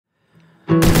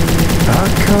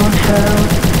can't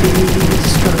help be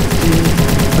destructive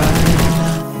right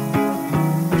now.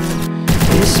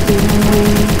 It's been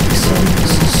weeks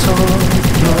since I saw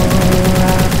your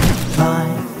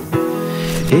outline.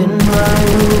 In my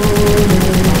room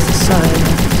is the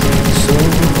silence so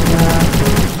loud.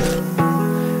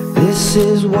 This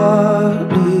is what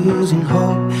losing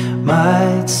hope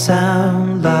might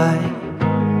sound like.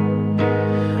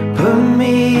 Put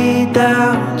me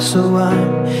down so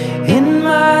I'm in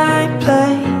my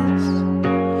place.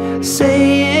 Say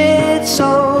it's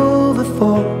over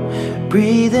for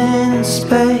breathing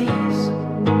space.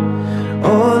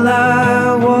 All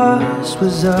I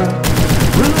was a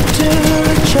route to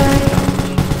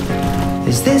change.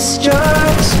 Is this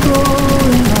just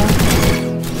going on?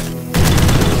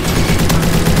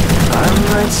 I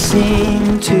might seem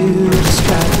too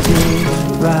distracted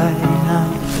right now.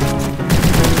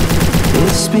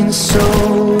 It's been so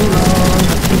long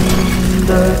in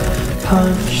the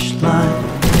punchline.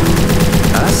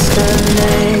 I stand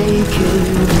naked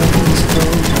when these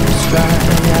clothes dry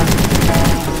out.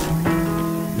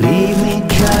 Leave me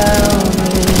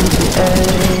drowning to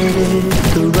edit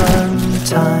the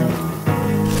runtime.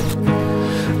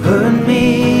 Put me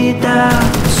down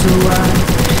so I'm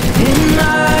in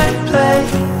my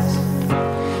place.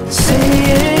 Say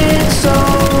it's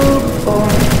over for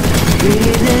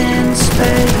breathing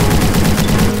space.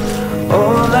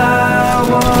 All I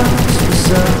want was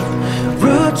a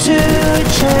route to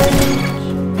change.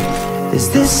 Is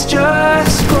this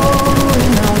just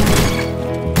going on?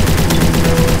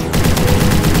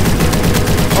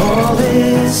 All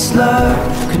this love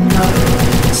could not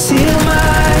seal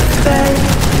my fate.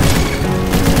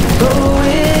 Though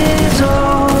it's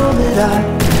all that I've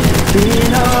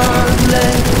been of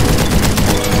late.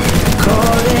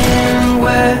 Caught in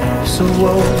webs of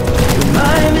woe with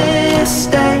my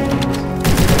mistakes.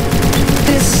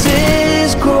 This is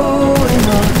growing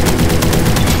on.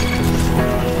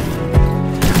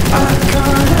 I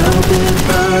can't help it,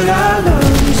 but I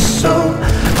love you so.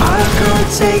 I can't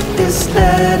take this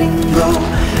letting go.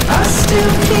 I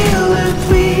still feel that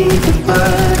we could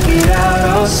work it out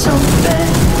or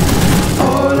something.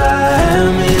 All I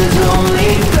am is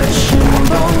only flesh and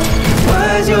bone.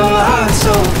 Why's your heart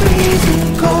so freezing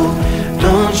cold?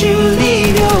 Don't you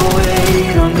leave your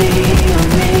weight on me, on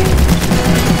me.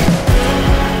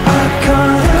 I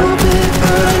can't help it,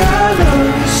 but I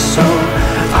love you so.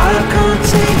 I can't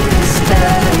take this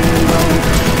letting go.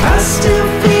 I still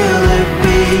feel that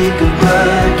we could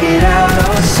work it out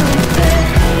or something.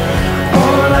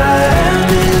 All I am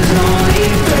is only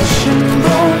flesh and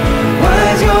bone.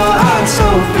 Why's your heart so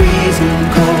freezing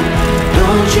cold?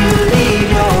 Don't you leave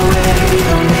your weight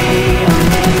on me, on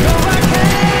me. No, I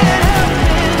can't help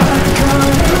it. I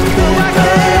can't help it, but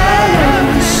I love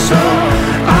you so.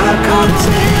 I can't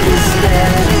take this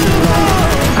letting go.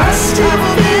 I still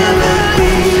feel that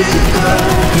we could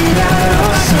work it out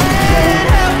or something.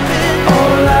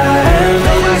 All I am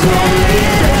is only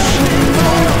flesh and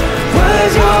bone.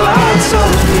 Why's your heart so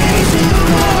freezing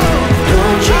cold?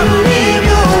 Don't you leave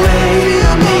your weight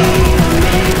on me, on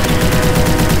me.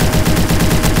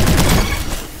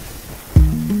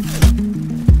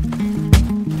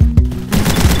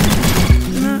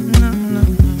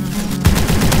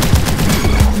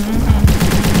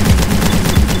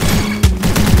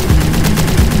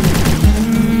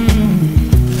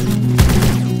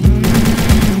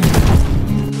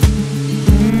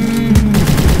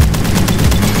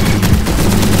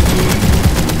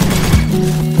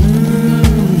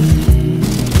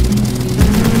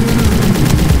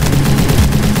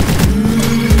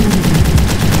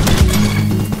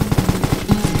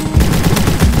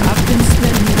 I've been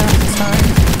spending our time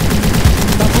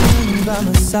bubbling by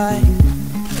my side.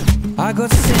 I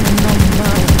got sitting on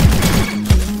my own,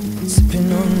 sipping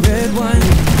on red wine.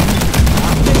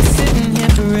 I've been sitting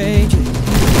here for ages,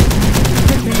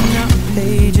 ripping out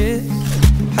pages.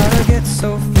 How'd I get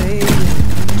so faded?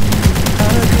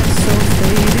 How'd I get so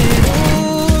faded?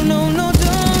 Oh, no, no,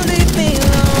 don't leave me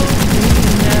lonely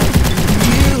now.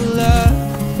 You love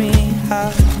me,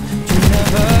 how'd you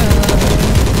never love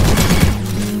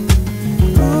me?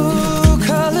 Ooh,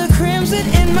 color crimson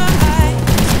in my eyes.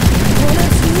 Wanna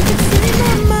see what's in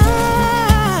my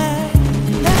mind.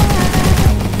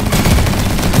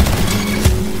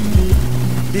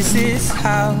 This is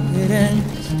how it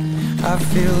ends. I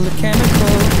feel the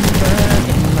chemicals burn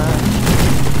in my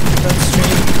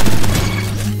bloodstream,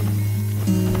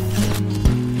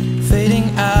 fading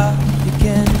out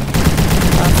again.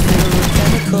 I feel the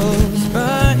chemicals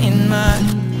burn in my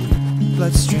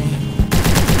bloodstream.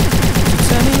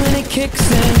 Tell me when it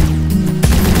kicks in.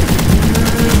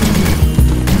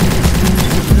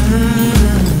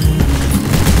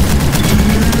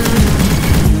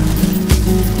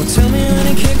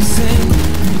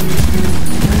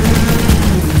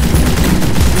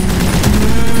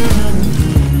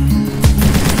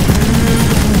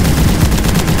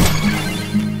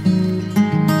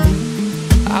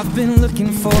 been looking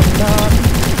for a lot.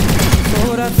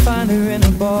 Thought I'd find her in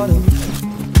a bottle.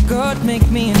 God, make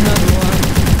me another one.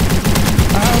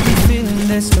 I'll be feeling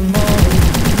this tomorrow.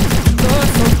 Lord,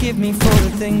 forgive me for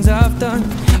the things I've done.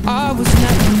 I was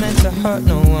never meant to hurt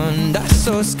no one. I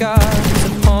saw scars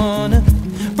upon a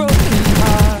broken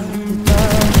heart.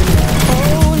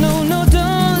 Oh no, no,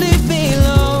 don't leave me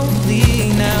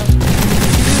lonely now.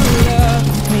 You love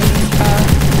me, how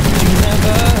you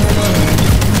never know.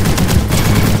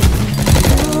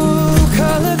 Ooh,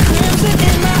 color crimson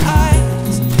in my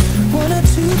eyes, wanted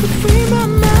to free my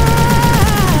mind.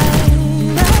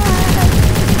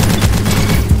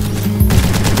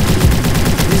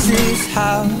 This is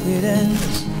how it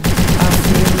ends. I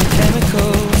feel the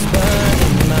chemicals burn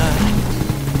in my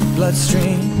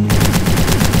bloodstream,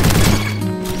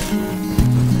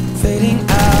 fading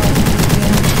out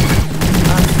again.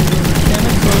 I feel the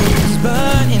chemicals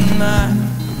burn in my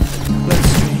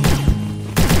bloodstream.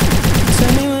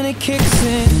 Tell me when it kicks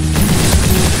in.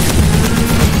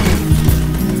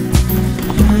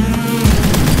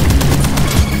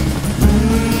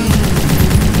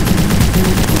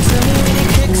 Tell me when it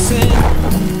kicks in.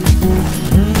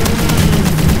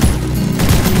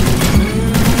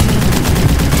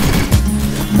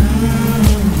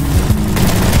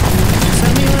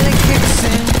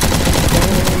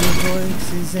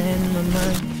 In my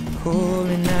mind,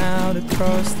 calling out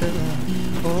across the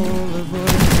line. All the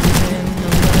voices in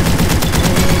my mind,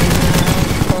 calling out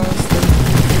across the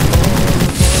line. All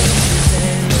the voices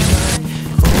in my mind,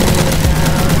 calling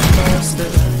out across the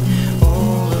line.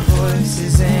 All the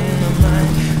voices in my mind,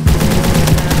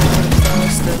 calling out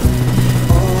across the line.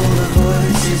 All the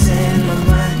voices in my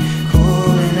mind,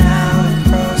 calling out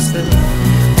across the line.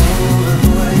 All the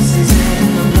voices in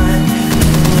my mind,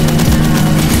 calling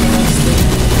out across the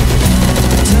line.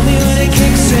 Tell me when it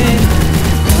kicks in.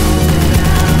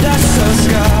 That's so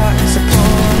scars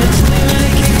upon it. Tell me when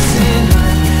it kicks in.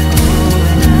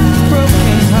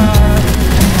 Broken heart.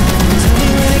 Tell me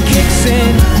when it kicks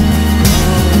in.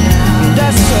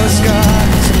 That's so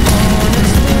scars upon it.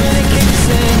 Tell me when it kicks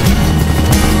in.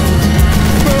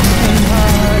 Broken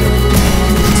heart.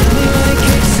 Tell me when it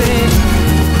kicks in.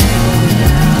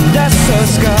 That's so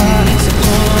scars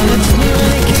upon it. Tell me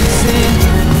when it kicks in.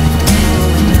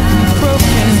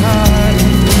 Broken heart.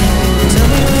 Tell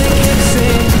me when it kicks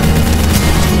in.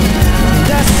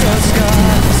 That's so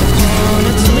scars upon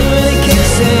it. Tell me when it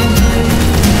kicks in.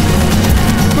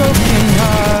 Broken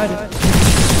heart.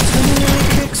 Tell me when it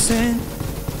kicks in.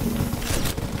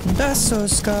 That's so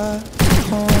scars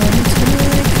upon it. Tell me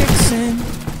when it kicks in.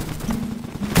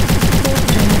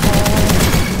 Broken heart.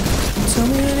 Tell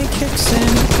me when it kicks in.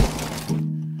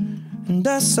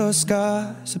 That's so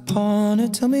scars upon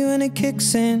it. Tell me when it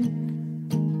kicks in.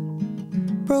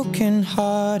 Broken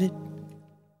hearted.